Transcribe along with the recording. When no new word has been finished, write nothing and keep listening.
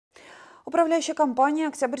Управляющая компания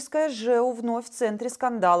 «Октябрьское ЖЭУ» вновь в центре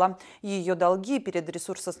скандала. Ее долги перед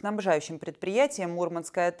ресурсоснабжающим предприятием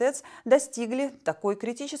 «Мурманская ТЭЦ» достигли такой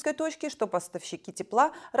критической точки, что поставщики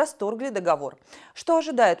тепла расторгли договор. Что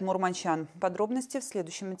ожидает мурманчан? Подробности в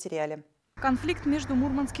следующем материале. Конфликт между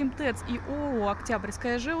Мурманским ТЭЦ и ООО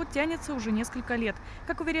 «Октябрьское ЖЭУ» тянется уже несколько лет.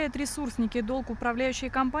 Как уверяют ресурсники, долг управляющей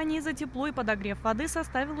компании за тепло и подогрев воды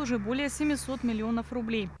составил уже более 700 миллионов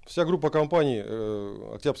рублей. Вся группа компаний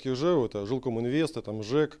 «Октябрьских ЖЭУ», это Жилкоминвест, это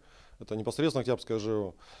МЖЭК, это непосредственно «Октябрьское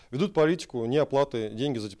ЖЭУ», ведут политику неоплаты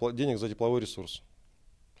денег за тепловой ресурс.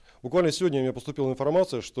 Буквально сегодня мне поступила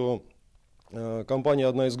информация, что компания,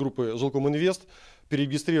 одна из группы Жилкоминвест,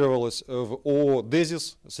 перерегистрировалась в ООО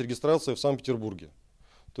 «Дезис» с регистрацией в Санкт-Петербурге.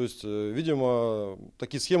 То есть, видимо,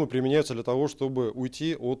 такие схемы применяются для того, чтобы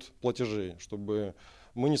уйти от платежей, чтобы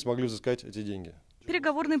мы не смогли взыскать эти деньги.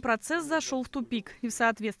 Переговорный процесс зашел в тупик. И в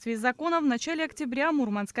соответствии с законом в начале октября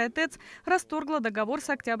Мурманская ТЭЦ расторгла договор с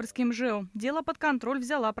Октябрьским ЖЭУ. Дело под контроль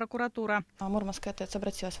взяла прокуратура. Мурманская ТЭЦ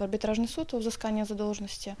обратилась в арбитражный суд о взыскании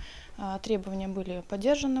задолженности. Требования были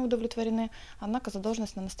поддержаны, удовлетворены, однако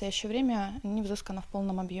задолженность на настоящее время не взыскана в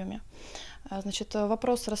полном объеме. Значит,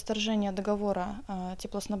 вопрос расторжения договора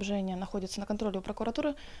теплоснабжения находится на контроле у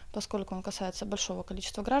прокуратуры, поскольку он касается большого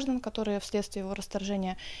количества граждан, которые вследствие его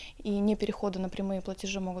расторжения и не перехода на прямые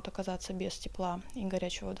платежи могут оказаться без тепла и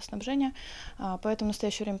горячего водоснабжения. Поэтому в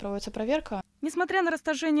настоящее время проводится проверка. Несмотря на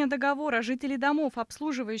расторжение договора, жители домов,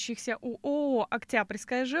 обслуживающихся у ООО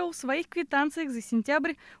 «Октябрьское ЖЭУ», в своих квитанциях за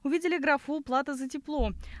сентябрь увидели графу «Плата за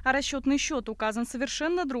тепло». А расчетный счет указан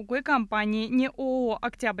совершенно другой компании, не ООО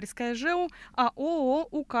 «Октябрьское ЖЭУ», а ООО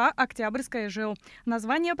УК «Октябрьское ЖЭУ».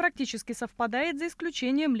 Название практически совпадает, за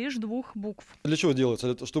исключением лишь двух букв. Для чего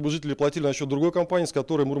делается? Чтобы жители платили на счет другой компании, с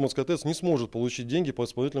которой Мурманская ТЭЦ не сможет получить деньги по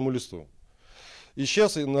исполнительному листу. И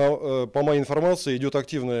сейчас, по моей информации, идет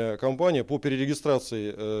активная кампания по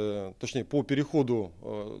перерегистрации, точнее, по переходу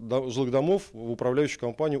жилых домов в управляющую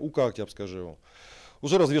компанию УК «Октябрьское ЖЭУ».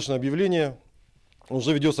 Уже развешено объявление,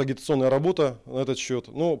 уже ведется агитационная работа на этот счет.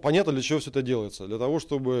 Но понятно, для чего все это делается. Для того,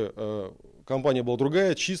 чтобы компания была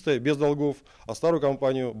другая, чистая, без долгов, а старую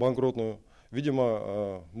компанию, банкротную,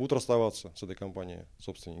 видимо, будут расставаться с этой компанией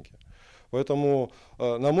собственники. Поэтому,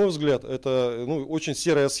 на мой взгляд, это очень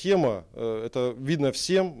серая схема, это видно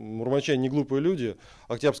всем, мурманчане не глупые люди,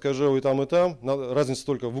 Октябрьское ЖЭУ и там, разница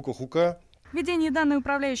только в буквах УК. В ведении данной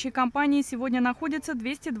управляющей компании сегодня находится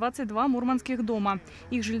 222 мурманских дома.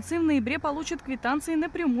 Их жильцы в ноябре получат квитанции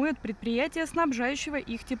напрямую от предприятия, снабжающего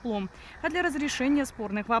их теплом. А для разрешения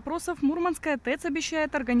спорных вопросов Мурманская ТЭЦ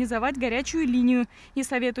обещает организовать горячую линию и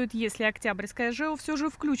советует, если Октябрьское ЖЭУ все же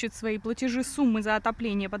включит в свои платежи суммы за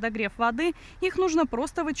отопление и подогрев воды, их нужно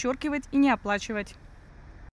просто вычеркивать и не оплачивать.